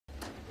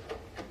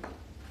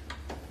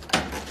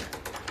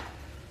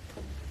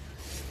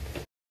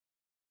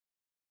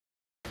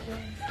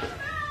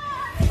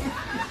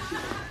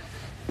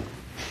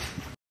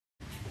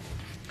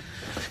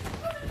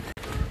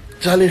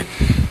Charlie,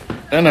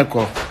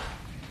 Enako.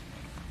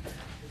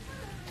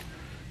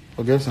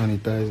 Forget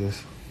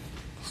sanitizers.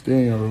 Stay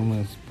in your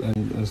room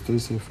and stay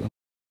safe.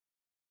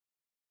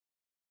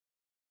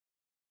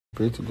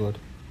 Pray to God.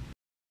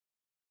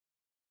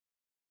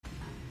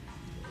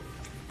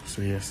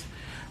 So yes,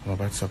 I'm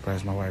about to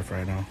surprise my wife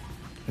right now.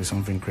 There's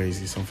something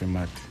crazy, something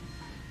mad,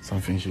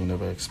 something she'll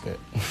never expect.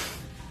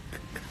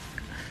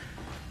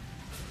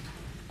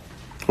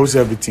 Hope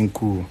everything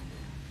cool.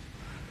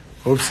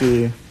 Hope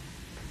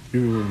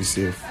you will be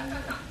safe.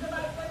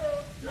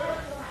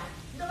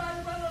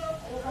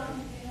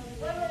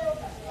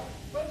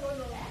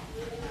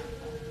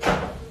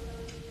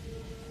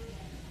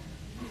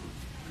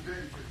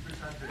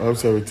 I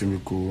hope everything will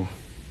be cool.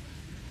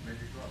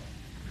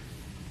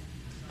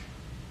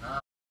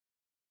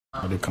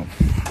 Here they come.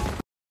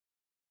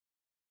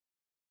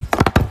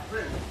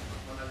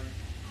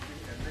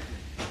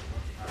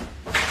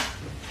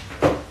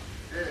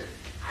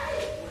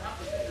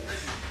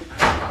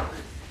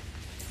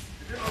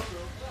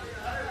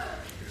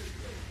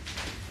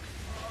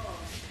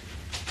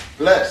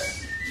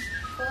 Bless.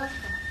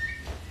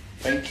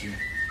 Thank you.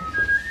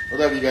 What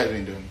have you guys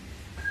been doing?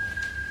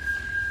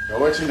 You're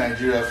watching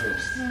Nigeria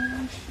films.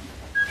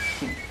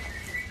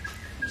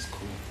 That's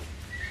cool.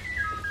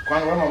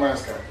 Kwan, where's my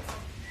mask at?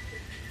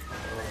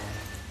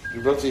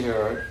 You brought it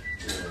here, right?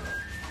 Yeah.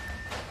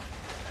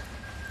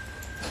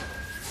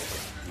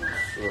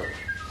 Sure.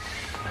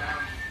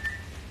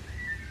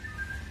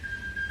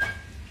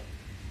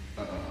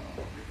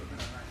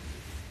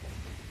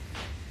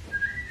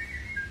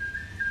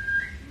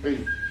 Hey,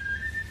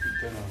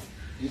 turn off.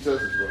 You tell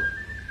us as well.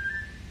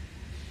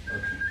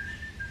 Okay.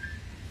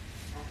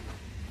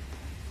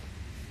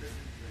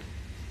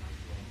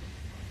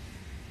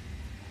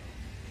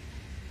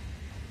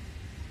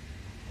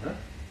 Huh?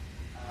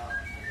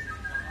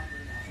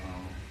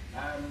 I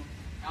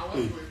want to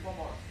inform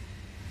us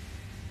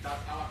that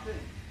our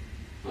thing.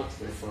 What's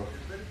the fuck? Is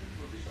very good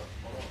position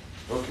for us.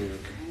 Okay.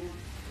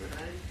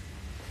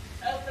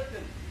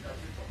 Everything.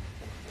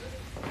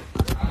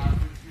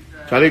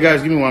 Charlie,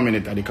 guys, give me 1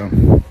 minute. I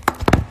come.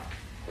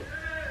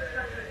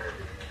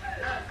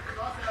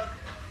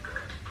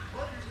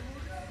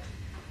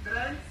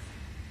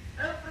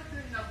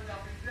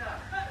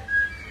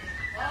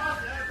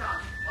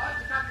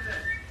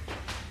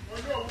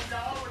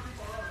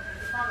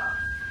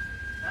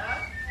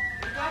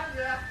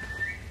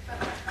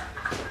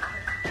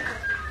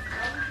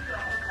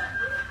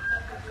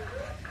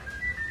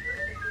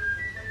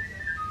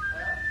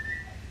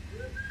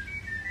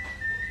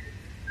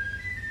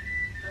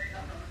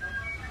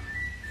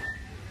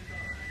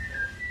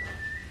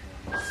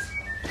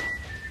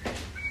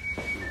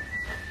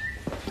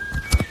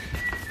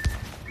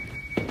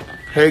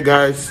 Hey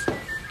guys,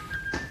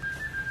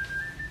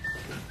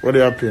 what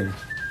happened?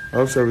 I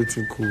hope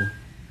everything cool.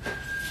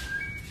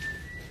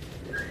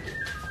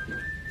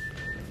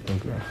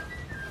 Okay.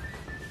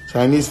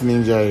 Chinese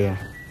ninja here.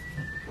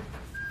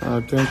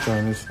 I think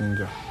Chinese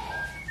ninja.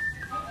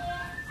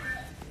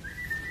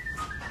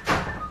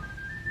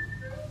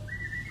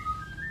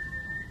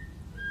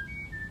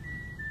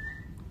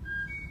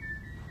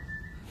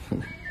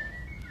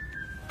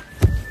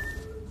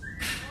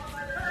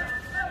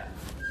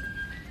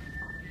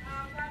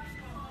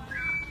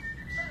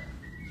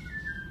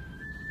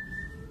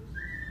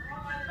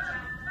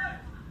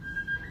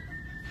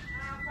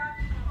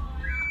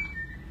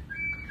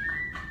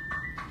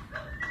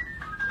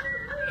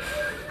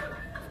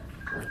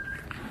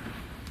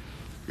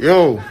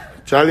 Yo,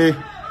 Charlie,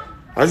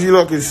 as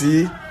you can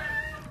see,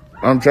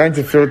 I'm trying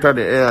to filter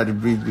the air at the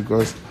bridge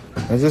because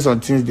there's just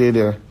some things there,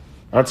 the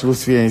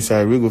atmosphere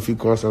inside, we go feel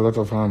cause a lot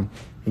of harm.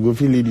 We go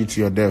feel lead you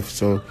to your death.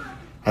 So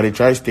I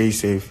try to stay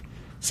safe.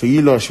 So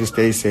you lot should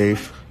stay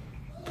safe.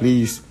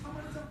 Please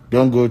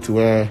don't go to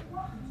where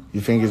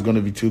you think it's going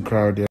to be too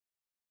crowded.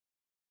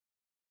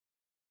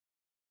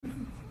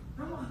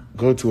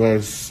 Go to where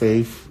it's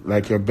safe,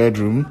 like your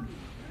bedroom,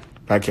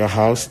 like your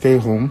house, stay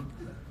home.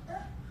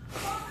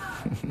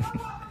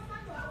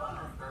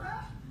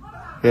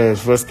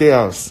 Yes, for stay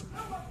house.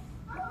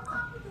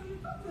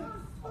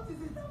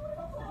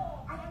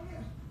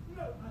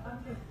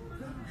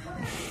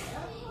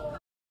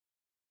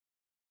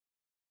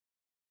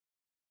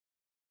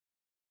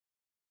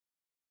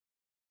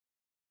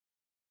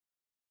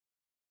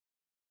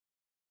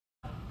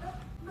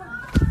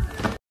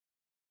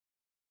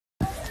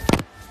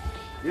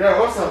 Yeah,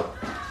 what's up?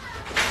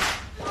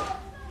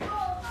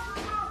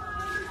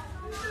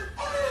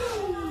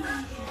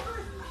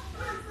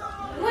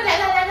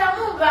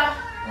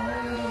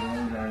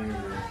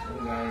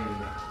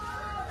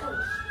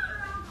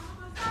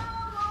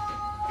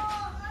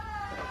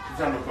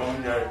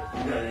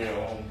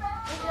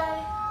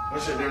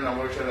 What's your name? I'm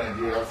working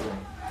Nigeria from.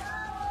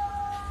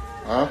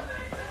 Huh?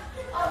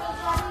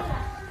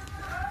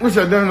 What's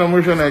your name? I'm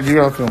working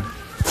Nigeria from.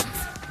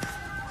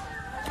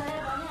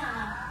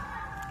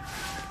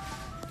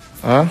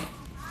 Huh?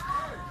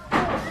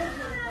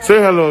 Say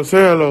hello.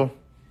 Say hello.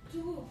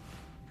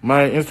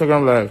 My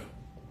Instagram live.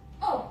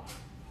 Oh,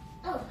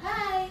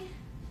 hi.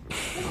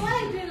 Why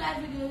are you doing live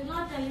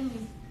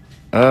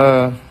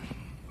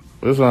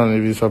This one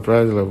will be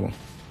surprise level.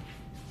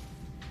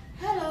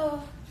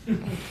 Hello. I'm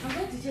going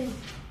to change.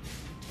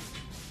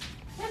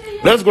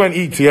 Let's go and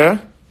eat, yeah?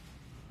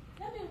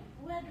 Let me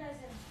wear dresses.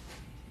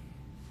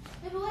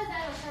 Maybe where's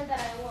that your shirt that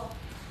I wore?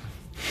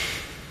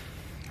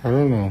 I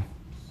don't know.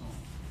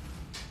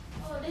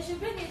 Oh, they should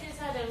bring it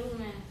inside the room,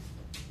 man.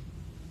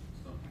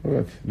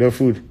 What? The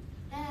food?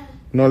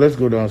 No, let's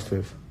go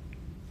downstairs.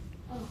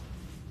 Oh.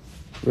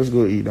 Let's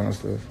go eat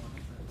downstairs.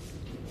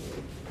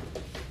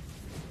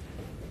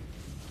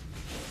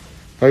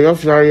 Are you up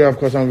to hurry up?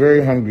 Because I'm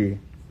very hungry.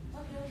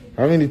 Okay.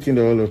 I haven't eaten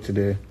the whole of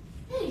today.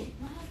 Hey,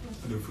 my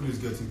husband. The food is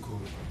getting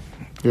cold.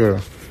 Yeah.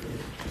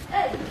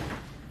 Hey,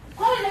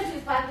 call me next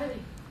week,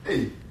 baby.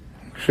 Hey,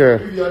 Sure.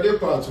 you are there,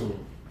 part of.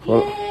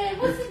 Well- Yeah,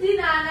 what's the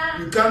dinner,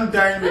 Anna? You can't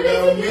dine Maybe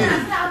without it's me.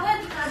 dinner, sir. Where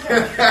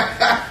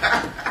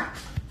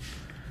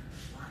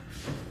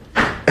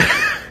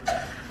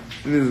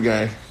did This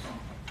guy.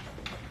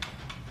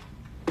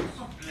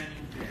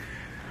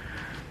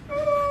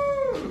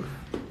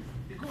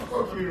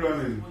 Stop me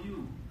running.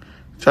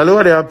 Charlie,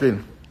 what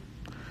happened?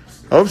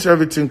 I hope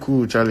everything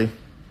cool, Charlie.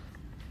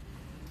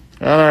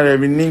 They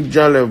be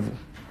ninja level.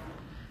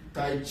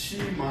 Tai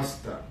Chi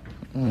master.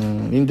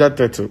 Ninja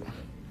turtle.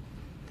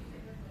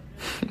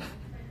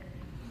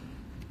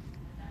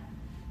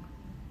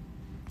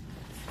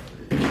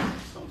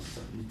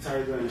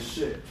 Sanitizer and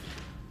shit.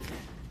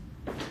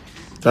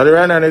 Charlie,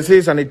 right now they say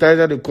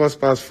sanitizer the cost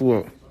past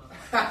full.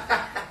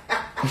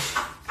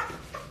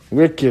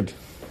 Wicked.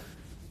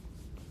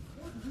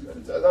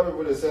 Sanitizer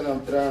people they send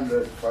them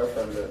 300,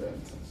 500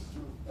 and things.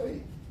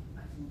 Hey.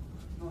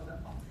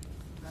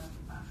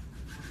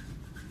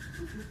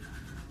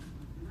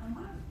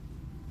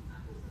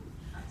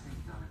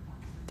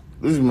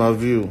 This is my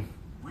view.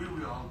 We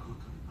will all go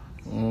to the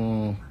palace.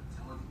 Mm.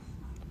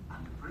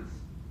 And the prince,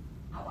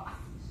 our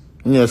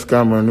athletes. Yes,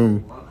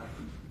 Cameroon.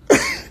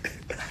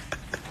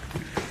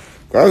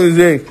 What is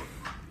it?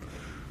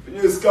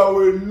 Yes, can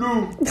we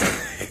know?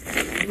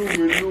 No.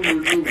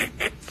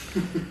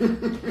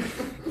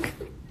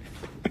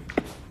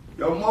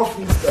 Your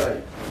muffin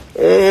style.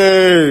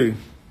 Hey.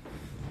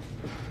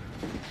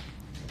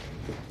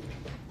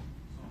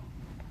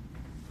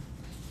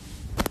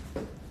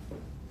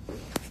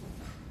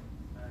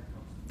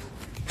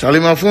 Charlie,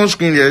 my phone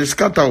screen there is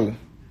scatter.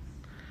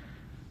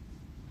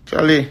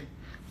 Charlie,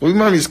 we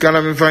man is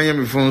scanning me find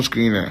my phone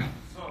screen there.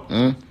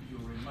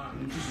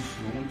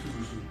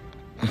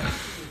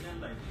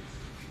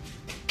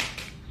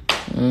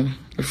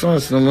 The phone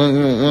is no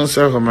one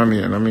sell for mommy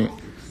and I mean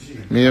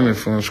me and my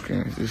phone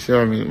screen. You see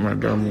how me my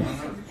damo. But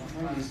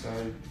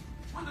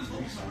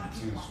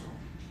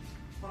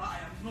I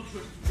am not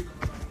ready to take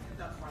up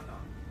that right now.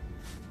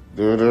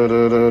 The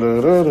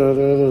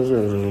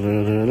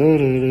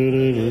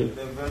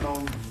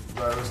venom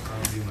virus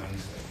can be my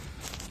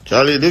inside.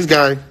 Charlie, this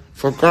guy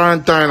for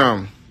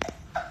quarantine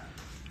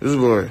this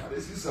boy. I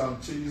see some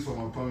changes for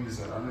my palm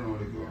inside. I don't know where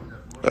to go.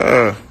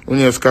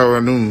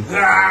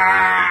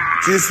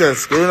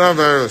 Jesus,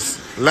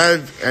 coronavirus,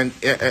 live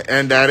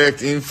and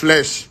direct in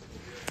flesh.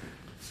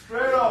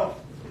 Straight up.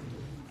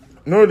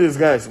 Know these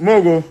guys.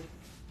 Mogo. Let me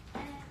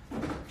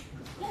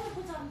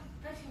put on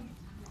perfume.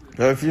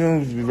 Perfume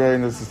will be very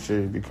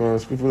necessary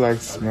because people like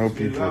to smell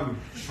people.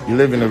 You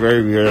live in a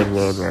very weird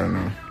world right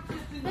now.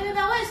 Baby,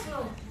 now where's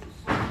Flo?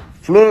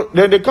 Flo,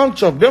 they come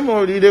chop. Them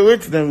already, they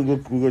wait them, we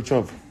go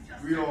chop.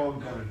 We all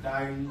gotta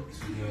die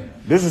together.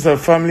 This is a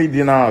family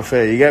dinner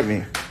affair, you get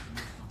me?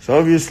 So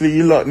obviously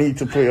you lot need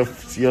to put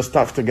your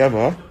stuff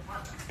together.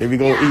 Then we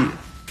go eat.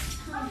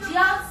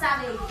 Dior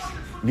Savage.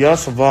 Dior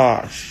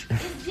Sauvage.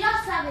 It's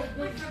Dior Savage,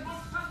 baby.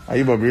 Are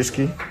you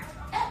Bobrisky?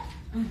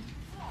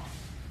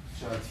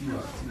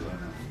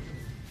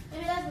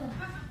 Baby, let's go.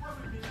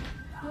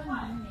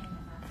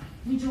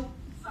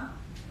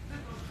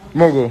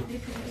 Mogo.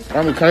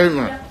 Kwame,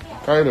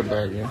 carry the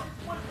bag, yeah?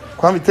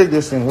 Kwame, take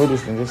this thing, hold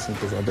this thing,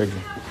 because I beg you.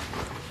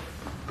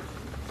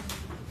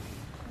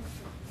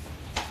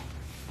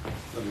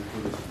 Let me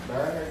put this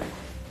back.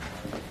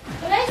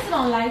 But I still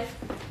on live.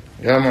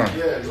 Yeah, man.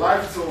 Yeah,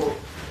 life till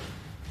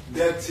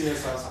death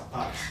tears us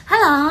apart.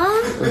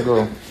 Hello. Let's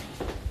go.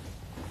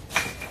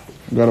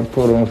 Gotta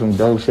put on some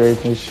dope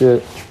shades and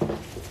shit.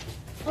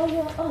 Oh,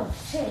 yeah. Oh,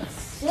 shit.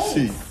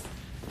 See.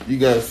 You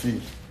guys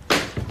see.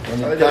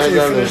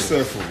 Sanitizer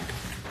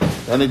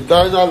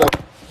Sanitizer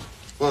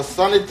for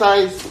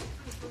sanitize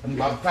and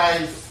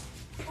baptize.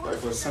 Like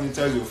for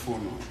sanitize your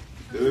phone.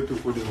 The way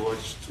people they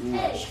watch too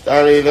much.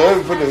 Sorry,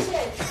 everybody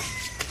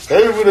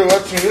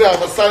watching me. I have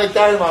to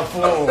sanitize my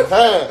phone.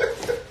 Hey,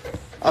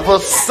 I have to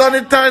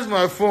sanitize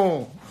my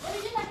phone.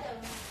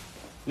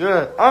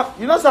 Yeah.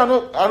 You know,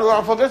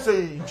 I forget to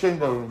say you change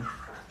the room.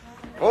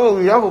 Oh,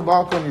 we have a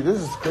balcony.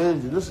 This is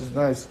crazy. This is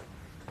nice.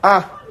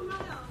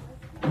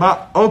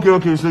 But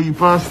okay. So you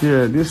passed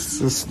here.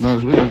 This is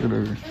nice. We're gonna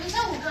We'll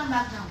come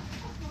back now.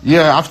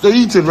 Yeah,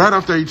 right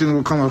after eating,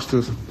 we'll come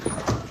upstairs.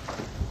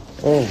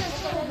 Oh.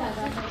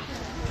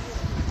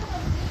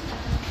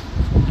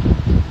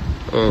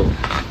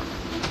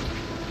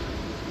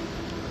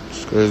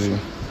 It's crazy.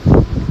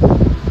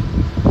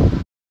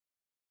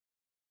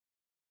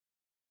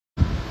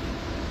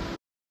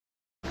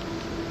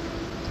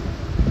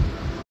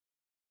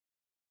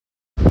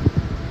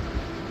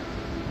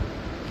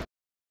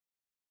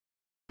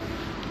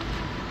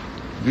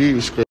 B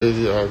is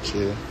crazy out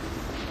here.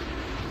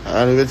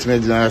 I don't get me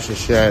to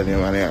share any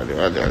money. Yeah,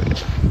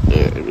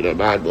 with a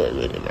bad boy,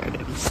 with a bad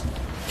boy.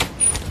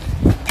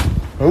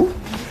 Who?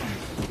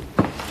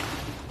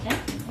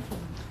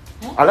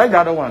 I like the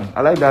other one.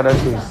 I like the other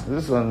face.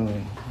 This one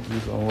way.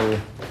 Oh,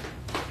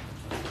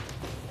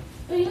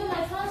 you know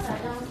my fans are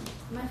down.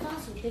 My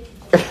fans will take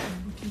it.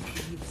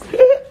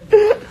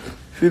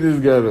 See this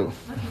girl though.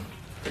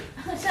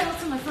 Shout out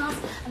to my fans.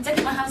 I'm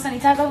taking my hand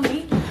sanitizer with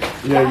me.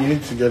 Yeah, you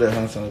need to get a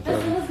hand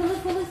sanitizer.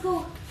 Let's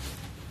go.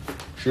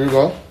 Should we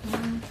go?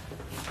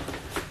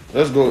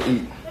 Let's go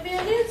eat. Maybe you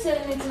didn't say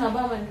anything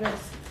about my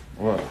dress.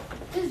 What?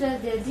 This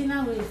dress, the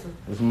dinner way.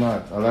 It's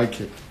mad. I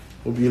like it.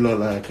 Hope you lot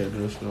like it,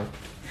 dress though.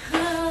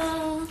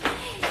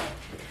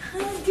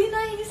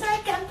 Dinner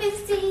inside camping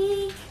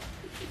stick.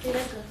 Okay,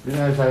 let's go.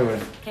 Dinner inside where?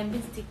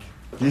 Camping stick.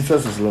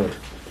 Jesus is Lord. Is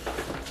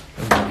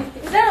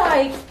that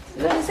why?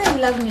 You said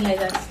you love me like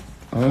that.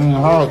 I don't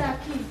know how. Hey,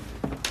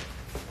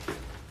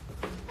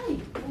 we'll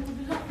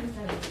be locked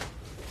inside.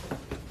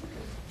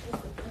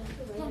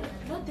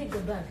 Don't take the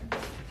bag.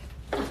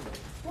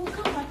 We'll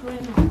come back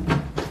right now.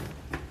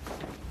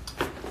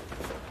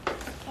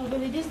 Oh,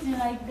 baby, this thing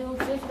like they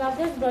should have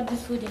just brought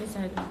this food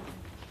inside.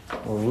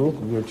 Oh, we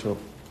could go chop.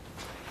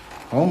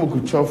 I want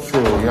to chop for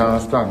you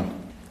understand?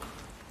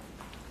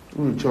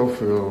 We will chop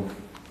for you.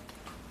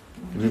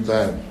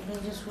 Bad.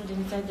 There's just food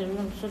inside the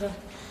room so that.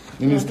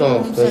 Minister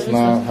of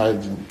Personal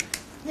Hygiene.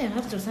 Yeah, I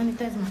have to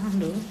sanitize my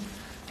hand though.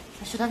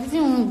 I should have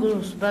eaten one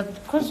gross, but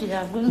because we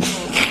are going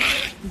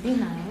for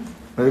dinner,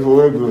 Maybe for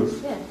where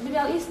gross? yeah, maybe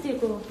I'll eat steak.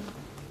 Oh.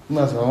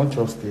 No, I want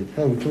chop steak.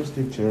 Hey, we chop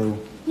steak, Cheryl.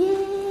 Yay!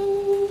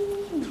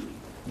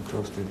 We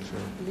chop steak,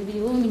 Cheryl. Baby,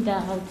 you won't meet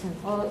that outing.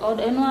 Or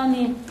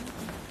anyone.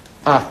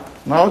 Ah,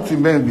 now what's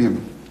in Ben,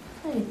 baby?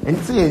 Hey. And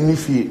see any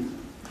fee.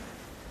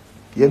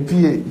 You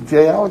pay,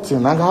 they are out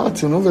in, I got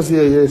out in over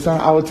here, yes, I'm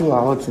out in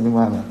the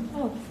manner.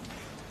 Oh.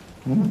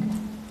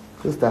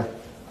 Who's that?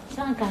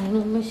 Shanka,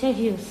 you share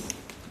heels.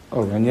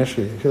 Oh, and yes,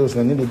 heels,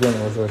 I need to be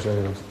on also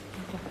heels.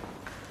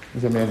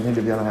 It's a man, I need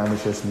to be on a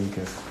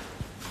sneakers.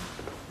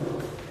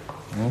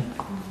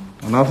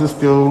 And also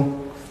still.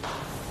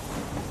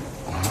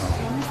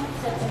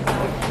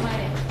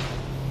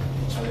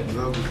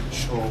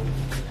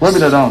 Where be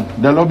the down?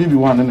 The lobby be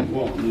one, isn't it? You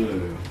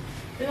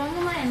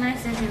remember my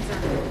nice sentence?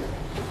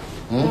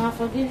 I'm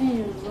forgiving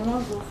you. We're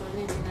not go for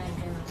this night.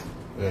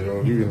 Yeah,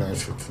 they'll give you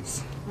nice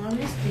photos. I'm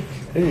this speak.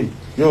 Hey,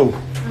 yo,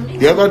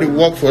 you ever the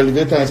walk for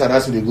elevator inside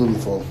that's where they go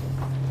before?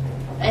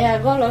 I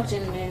got locked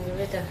in the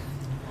elevator.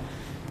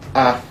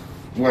 Ah,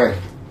 where? In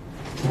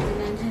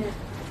Nigeria.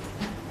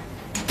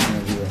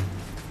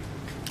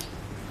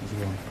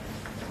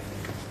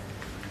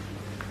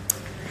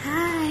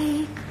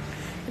 Hi.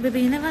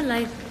 Baby, you never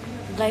like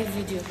live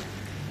video.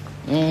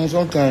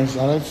 Sometimes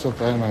I like to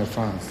surprise my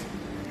fans.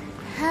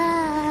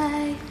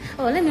 Hi.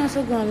 Oh, let me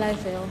also go on live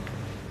for you.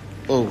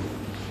 Oh,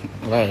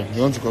 why?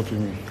 You want to copy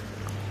me?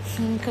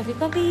 Copy.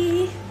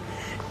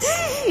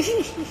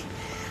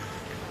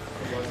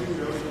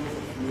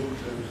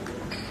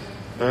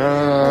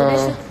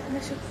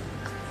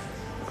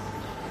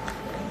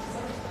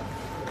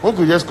 We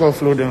could just call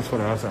flow dance for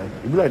the outside.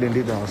 It be like they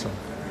did the outside.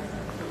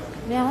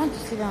 Yeah, I want to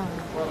sit down.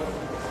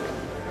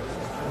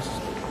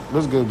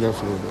 Let's go get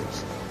flow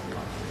dance.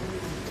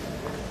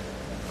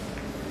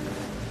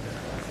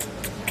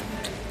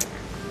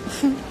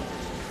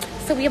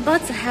 So we're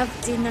about to have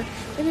dinner.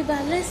 Baby,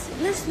 but let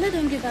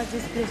them give us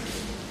this place.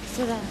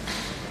 So that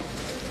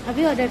have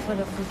you ordered for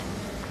the food?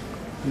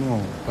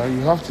 No, but you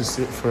have to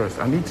sit first.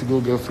 I need to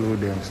go get flow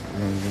dance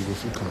and then go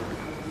sit down.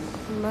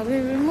 Baby,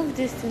 remove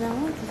this thing. I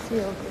want to see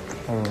your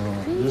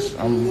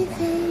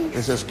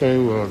it's a scary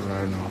world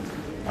right now.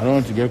 I don't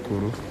want to get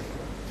kuru. You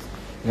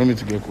want me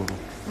to get kuru?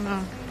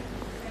 No.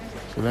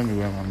 So let me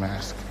wear my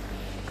mask.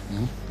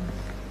 Wear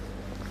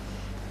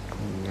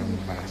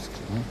my mask.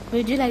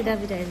 Would you like that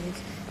video I did?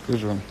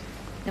 Which one?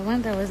 The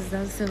one that was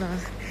dancing on.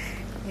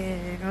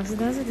 Yeah, I was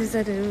dancing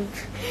inside the room.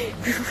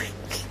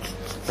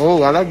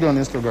 Oh, I like you on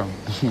Instagram.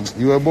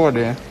 You were bored,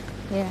 eh?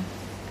 Yeah.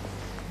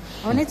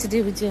 I wanted to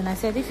deal with you and I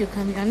said if you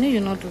come, I know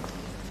you not do.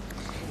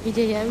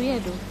 You are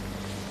weirdo.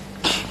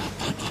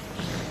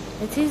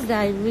 It is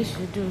that I wish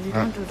you do. You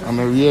don't do that. I'm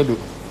a weirdo.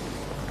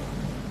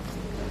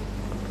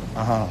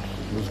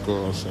 Let's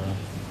go outside.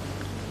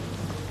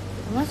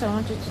 What I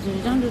want you to do,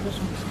 you don't do this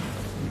one.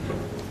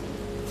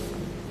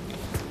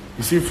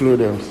 You see flow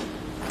dance?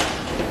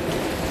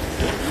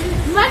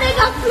 My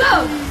nigga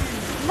flow!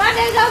 My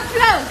nigga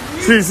flow!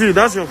 See,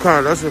 that's your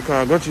car. That's your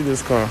car. I got you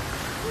this car.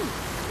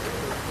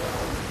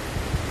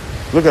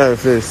 Look at her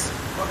face.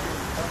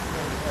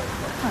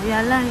 Oh,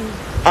 you're lying.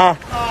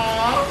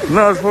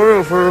 No, it's for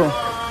real. For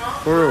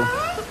real.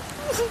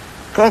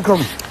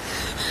 Come.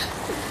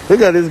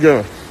 Look at this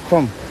girl.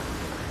 Come.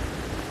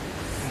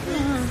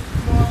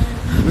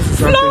 This is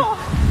something.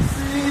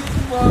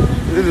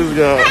 This is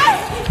girl.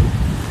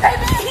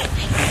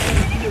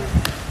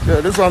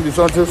 Yeah, this one be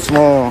something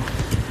small.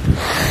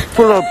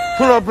 Pull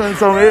up in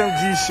some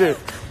AMG shit.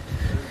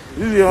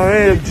 This is your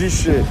AMG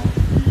shit.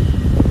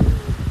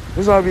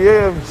 This one be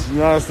AMG,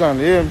 you understand?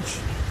 AMG.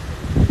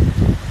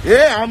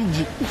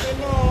 AMG.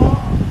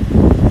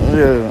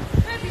 Yeah.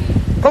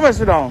 Come and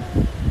sit down.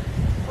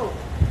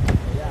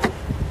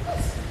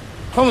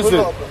 Come and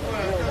sit.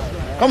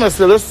 Come and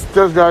sit. Let's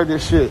test drive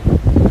this shit.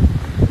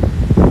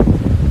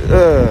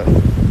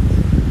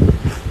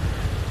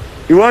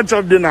 You want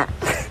chop dinner?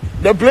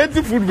 The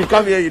plenty food will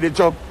come here, you the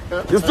chop.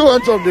 You still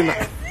want chop dinner?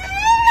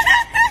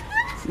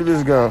 See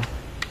this girl.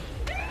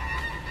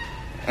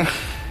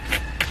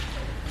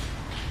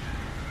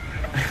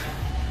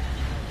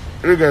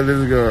 Look at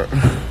this girl.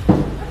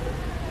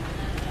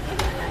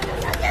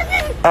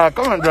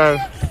 Come and drive.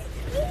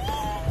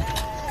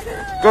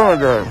 Come and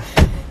drive.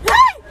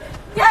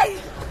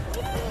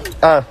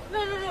 No.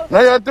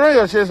 Now you're throwing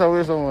your shades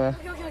away somewhere.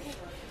 Okay.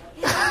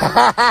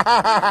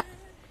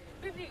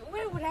 Baby,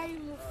 where would I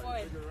move for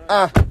it?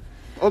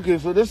 Okay,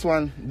 so this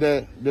one,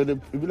 they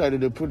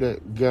put the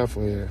girl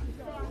for here.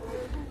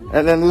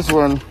 And then this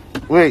one,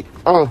 and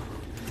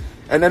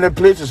then the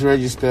plate is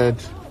registered.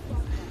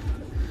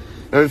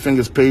 Everything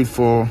is paid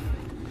for.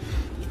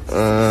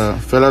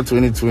 Fella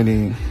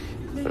 2020.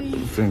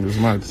 Everything is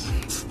mad.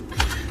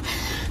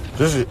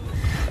 This is.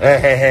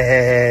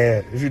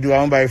 If you do, I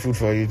won't buy food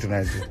for you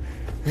tonight.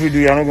 If you do,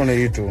 you're not gonna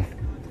eat too.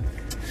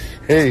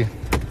 Hey.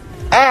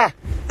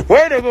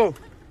 Where they go?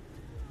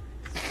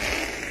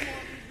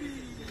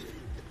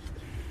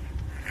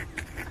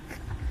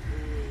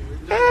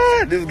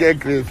 This guy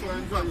crazy.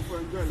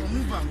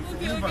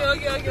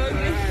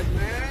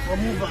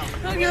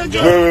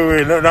 Okay.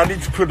 Wait. No, I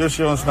need to put this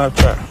shit on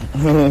Snapchat.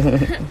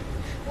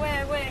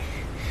 Where?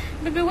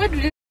 Baby, where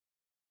do they